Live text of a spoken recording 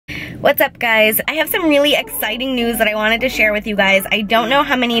What's up, guys? I have some really exciting news that I wanted to share with you guys. I don't know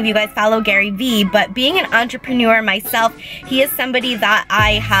how many of you guys follow Gary Vee, but being an entrepreneur myself, he is somebody that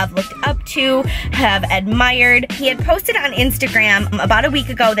I have looked up to, have admired. He had posted on Instagram about a week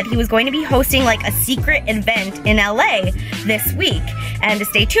ago that he was going to be hosting like a secret event in LA this week, and to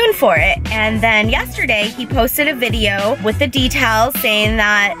stay tuned for it. And then yesterday, he posted a video with the details saying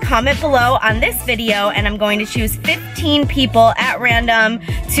that comment below on this video and I'm going to choose 15 people at random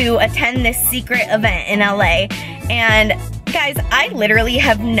to attend this secret event in LA. And guys, I literally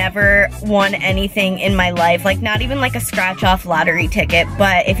have never won anything in my life, like not even like a scratch off lottery ticket,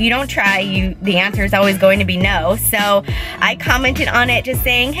 but if you don't try, the answer is always going to be no. So I commented on it just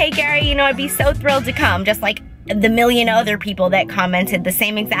saying, hey Gary, you know, I'd be so thrilled to come, just like the million other people that commented the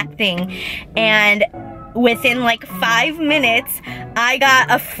same exact thing. And within like 5 minutes, I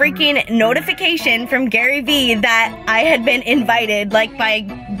got a freaking notification from Gary Vee that I had been invited. Like, by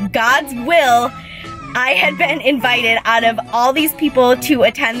God's will, I had been invited out of all these people to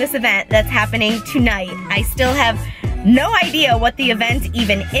attend this event that's happening tonight. I still have no idea what the event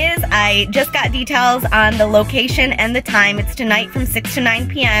even is. I just got details on the location and the time. It's tonight from 6 to 9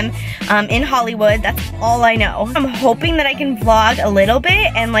 p.m. In Hollywood. That's all I know. I'm hoping that I can vlog a little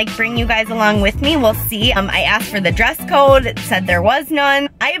bit and like bring you guys along with me. We'll see. I asked for the dress code. It said there was none.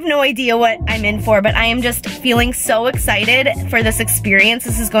 I have no idea what I'm in for, but I am just feeling so excited for this experience.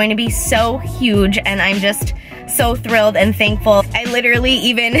 This is going to be so huge, and I'm just so thrilled and thankful. I literally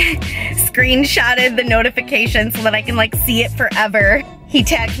even screenshotted the notification so that I can like see it forever. He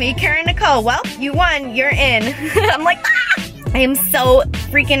tagged me, Caryn, Nicole, well, you won, you're in. I'm like, ah! I am so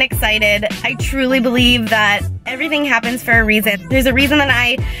freaking excited. I truly believe that everything happens for a reason. There's a reason that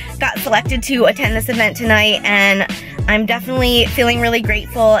I got selected to attend this event tonight, and I'm definitely feeling really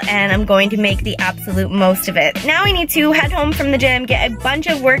grateful, and I'm going to make the absolute most of it. Now I need to head home from the gym, get a bunch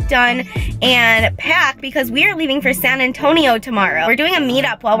of work done, and pack because we are leaving for San Antonio tomorrow. We're doing a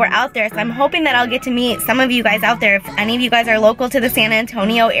meetup while we're out there, so I'm hoping that I'll get to meet some of you guys out there. If any of you guys are local to the San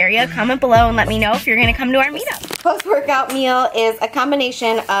Antonio area, comment below and let me know if you're gonna come to our meetup. Post-workout meal is a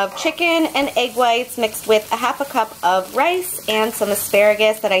combination of chicken and egg whites mixed with a half a cup of rice and some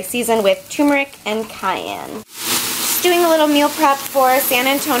asparagus that I season with turmeric and cayenne. Just doing a little meal prep for San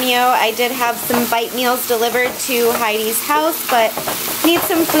Antonio. I did have some bite meals delivered to Heidi's house, but need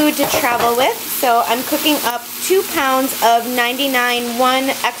some food to travel with. So I'm cooking up 2 pounds of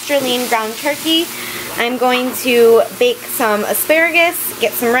 99.1 extra lean ground turkey. I'm going to bake some asparagus,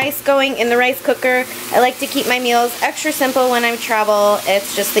 get some rice going in the rice cooker. I like to keep my meals extra simple when I travel.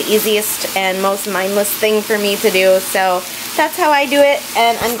 It's just the easiest and most mindless thing for me to do. So that's how I do it,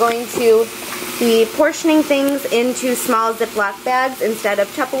 and I'm going to be portioning things into small Ziploc bags instead of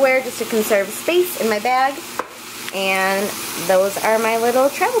Tupperware just to conserve space in my bag. And those are my little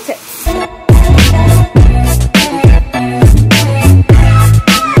travel tips.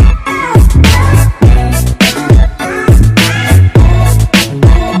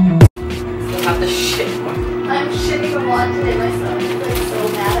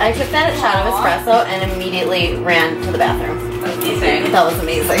 I took that shot of espresso and immediately ran to the bathroom. Amazing. That was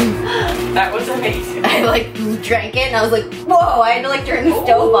amazing. That was amazing. I like drank it and I was like, whoa, I had to like turn the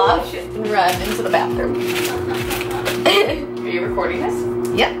stove off and run into the bathroom. Are you recording this?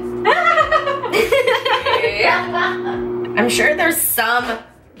 Yep. I'm sure there's some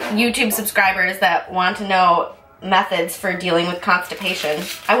YouTube subscribers that want to know methods for dealing with constipation.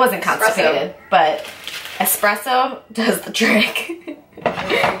 I wasn't constipated, but espresso does the trick. It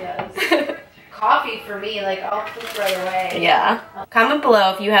really does. Coffee for me, like I'll poop right away. Yeah. Comment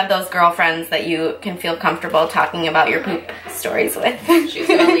below if you have those girlfriends that you can feel comfortable talking about your poop stories with. She's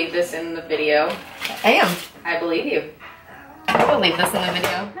gonna leave this in the video. I am. I believe you. I will leave this in the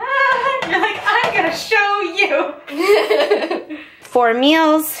video. You're like, I'm gonna show you. For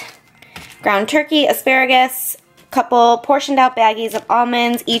meals, ground turkey, asparagus, couple portioned out baggies of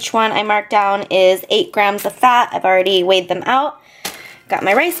almonds. Each one I marked down is 8 grams of fat. I've already weighed them out. Got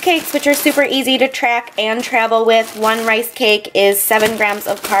my rice cakes, which are super easy to track and travel with. 1 rice cake is 7 grams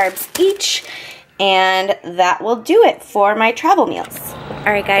of carbs each. And that will do it for my travel meals.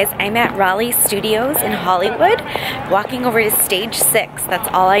 Alright guys, I'm at Raleigh Studios in Hollywood, walking over to stage 6. That's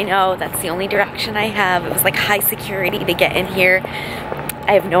all I know. That's the only direction I have. It was like high security to get in here.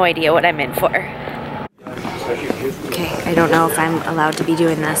 I have no idea what I'm in for. Okay, I don't know if I'm allowed to be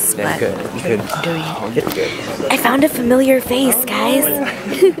doing this, but I'm doing it. I found a familiar face, guys.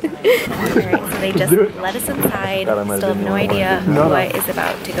 Alright, so they just let us inside. Still have no idea what is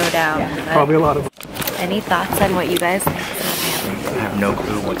about to go down. Probably a lot of. Any thoughts on what you guys think? I have no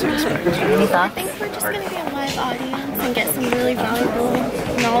clue what to expect. Any thoughts? I think we're just going to be a live audience and get some really valuable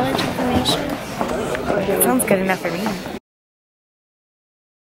knowledge That sounds good enough for me.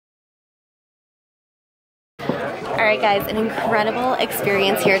 Alright guys, an incredible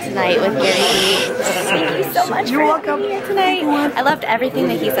experience here tonight with Gary Vee. Thank you so much for being here tonight. I loved everything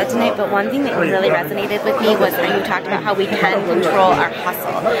that he said tonight, but one thing that really resonated with me was when you talked about how we can control our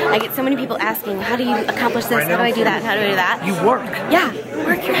hustle. I get so many people asking, how do you accomplish this, how do I do that, and how do I do that? You work. Yeah,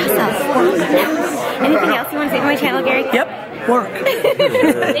 work your hustle. Anything else you want to say to my channel, Gary? Yep, work.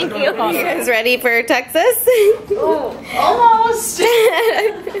 Thank you. You guys ready for Texas? Oh, almost.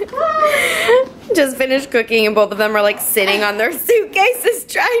 Just finished cooking and both of them are like sitting on their suitcases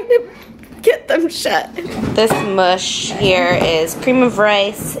trying to get them shut. This mush here is cream of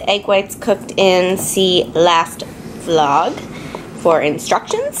rice, egg whites cooked in, see last vlog for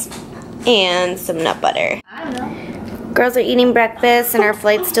instructions, and some nut butter. I don't know. Girls are eating breakfast and our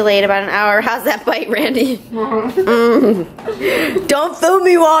flight's delayed about an hour. How's that bite, Randy? Don't film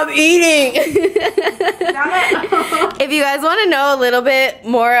me while I'm eating. If you guys want to know a little bit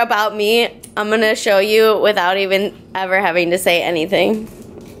more about me, I'm going to show you without even ever having to say anything.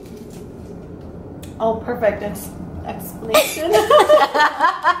 Oh, perfect. It's explanation.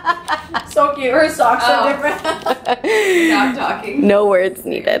 So cute. Her socks are different. Now I'm talking. No words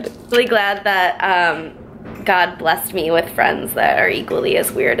needed. Really glad that God blessed me with friends that are equally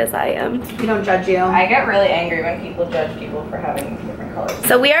as weird as I am. We don't judge you. I get really angry when people judge people for having different colors.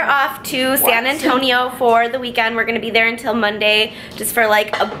 So we are off to San Antonio for the weekend. We're gonna be there until Monday just for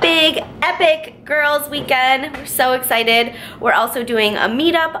like a big epic girls weekend. We're so excited. We're also doing a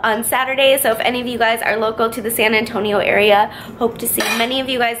meetup on Saturday, so if any of you guys are local to the San Antonio area, hope to see many of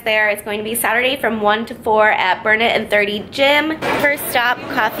you guys there. It's going to be Saturday from 1 to 4 at Burnett and 30 Gym. First stop,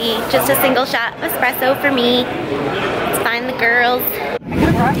 coffee, just a single shot of espresso for me. Let's find the girls.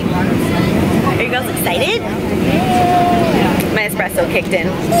 Are you girls excited? My espresso kicked in.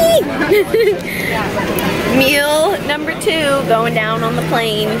 Meal number 2 going down on the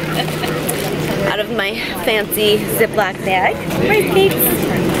plane. Out of my fancy Ziploc bag. Rice cakes.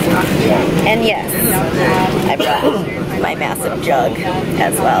 And yes, I brought my massive jug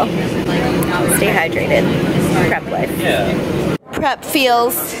as well. Stay hydrated. Prep life. Prep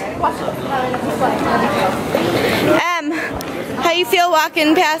feels. How you feel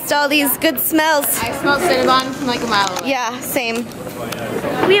walking past all these good smells? I smell cinnamon from like a mile away. Yeah, same.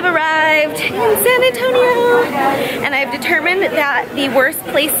 We have arrived in San Antonio, and I've determined that the worst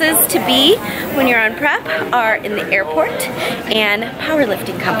places to be when you're on prep are in the airport and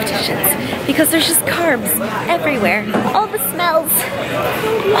powerlifting competitions, because there's just carbs everywhere. All the smells.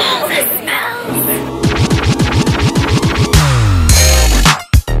 All the smells.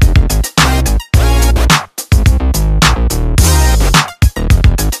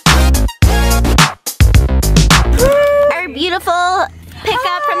 Beautiful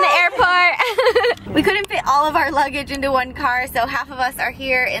pickup from the airport. We couldn't fit all of our luggage into one car, so half of us are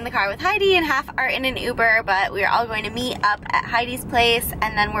here in the car with Heidi and half are in an Uber, but we're all going to meet up at Heidi's place,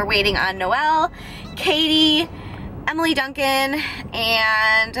 and then we're waiting on Noelle, Katie, Emily Duncan,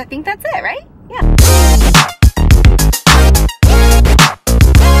 and I think that's it, right? Yeah.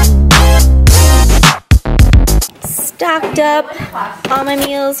 Stocked up all my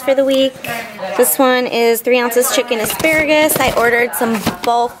meals for the week. This one is 3 ounces chicken asparagus. I ordered some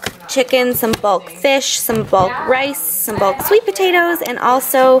bulk chicken, some bulk fish, some bulk rice, some bulk sweet potatoes, and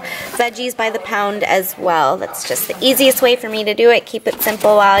also veggies by the pound as well. That's just the easiest way for me to do it. Keep it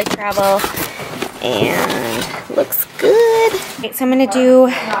simple while I travel. And looks good. Okay, so I'm gonna do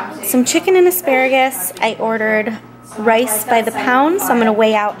some chicken and asparagus. I ordered rice by the pound, so I'm going to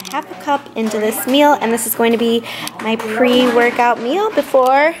weigh out half a cup into this meal, and this is going to be my pre-workout meal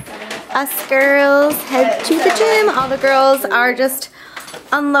before us girls head to the gym. All the girls are just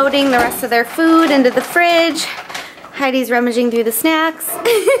unloading the rest of their food into the fridge. Heidi's rummaging through the snacks.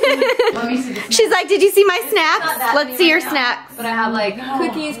 She's like, did you see my snacks? Let's see your snacks. But I have like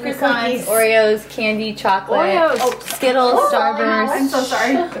cookies, croissants, Oreos, candy, chocolate, Skittles, Starburst. I'm so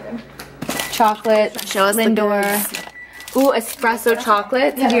sorry. Chocolate, Show us Lindor. Ooh, espresso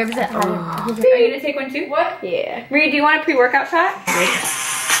chocolate. Did you ever say? Are you gonna take one too? What? Yeah. Marie, do you want a pre-workout shot? Okay,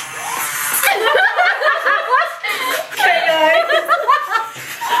 guys.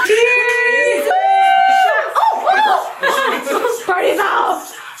 Cheers! Oh! Party foul!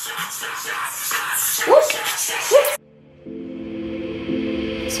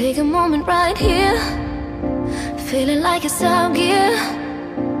 Take a moment right here, feeling like it's out gear.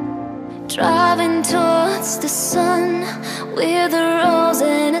 Driving towards the sun with a rose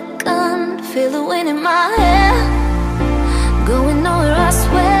and a gun. Feel the wind in my hair, going nowhere I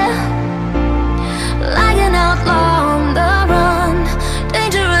swear. Like an outlaw on the run,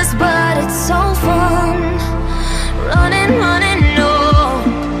 dangerous but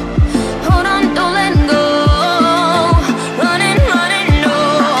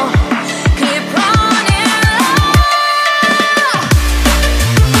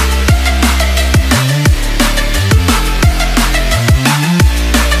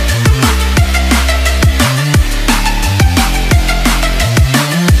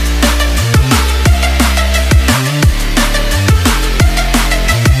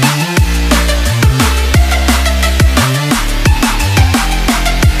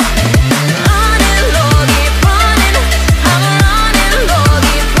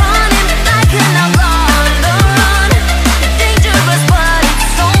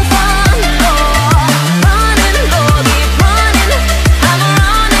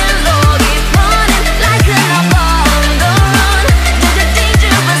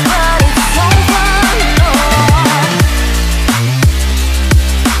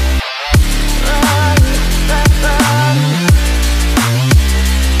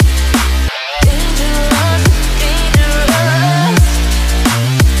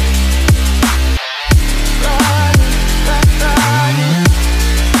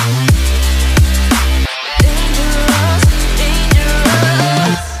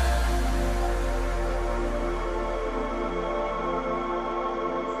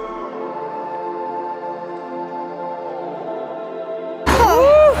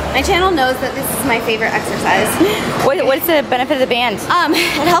My channel knows that this is my favorite exercise. What's the benefit of the band?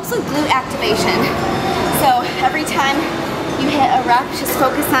 It helps with glute activation. So every time you hit a rep, just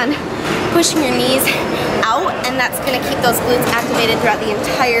focus on pushing your knees out, and that's gonna keep those glutes activated throughout the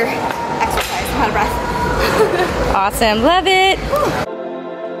entire exercise. I'm out of breath. Awesome, love it.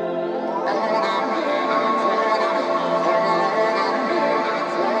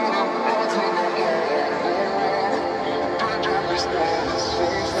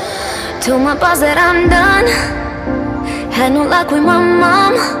 Told my boss that I'm done. Had no luck with my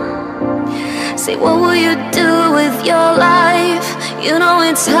mom. Say, what will you do with your life? You know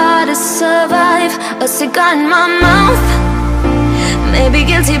it's hard to survive. A cigar in my mouth. Maybe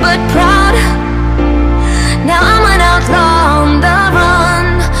guilty but proud. Now I'm an outlaw on the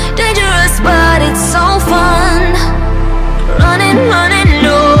run. Dangerous but it's so fun. Running, running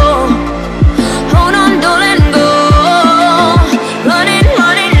low. Hold on, don't let go. Running,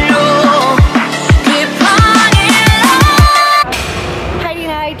 running low. Keep running low. Heidi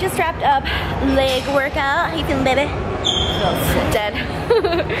and I just wrapped up leg workout. How you feeling, baby? Dead.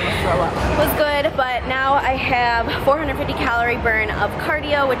 Was good, but now I have 450 calorie burn of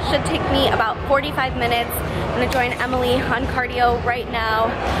cardio, which should take me about 45 minutes. I'm gonna join Emily on cardio right now,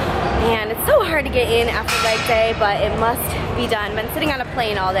 and it's so hard to get in after leg day, but it must be done. Been sitting on a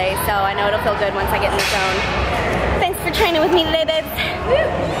plane all day, so I know it'll feel good once I get in the zone. Thanks for training with me today, babes.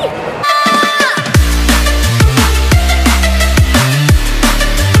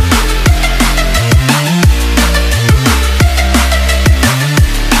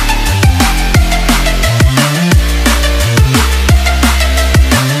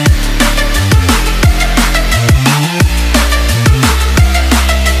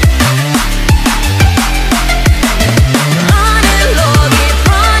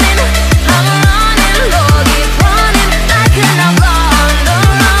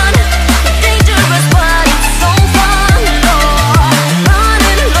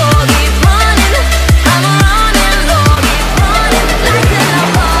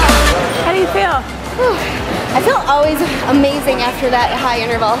 I feel always amazing after that high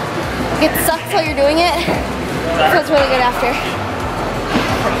interval. It sucks while you're doing it. It feels really good after.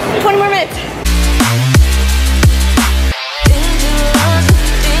 20 more minutes.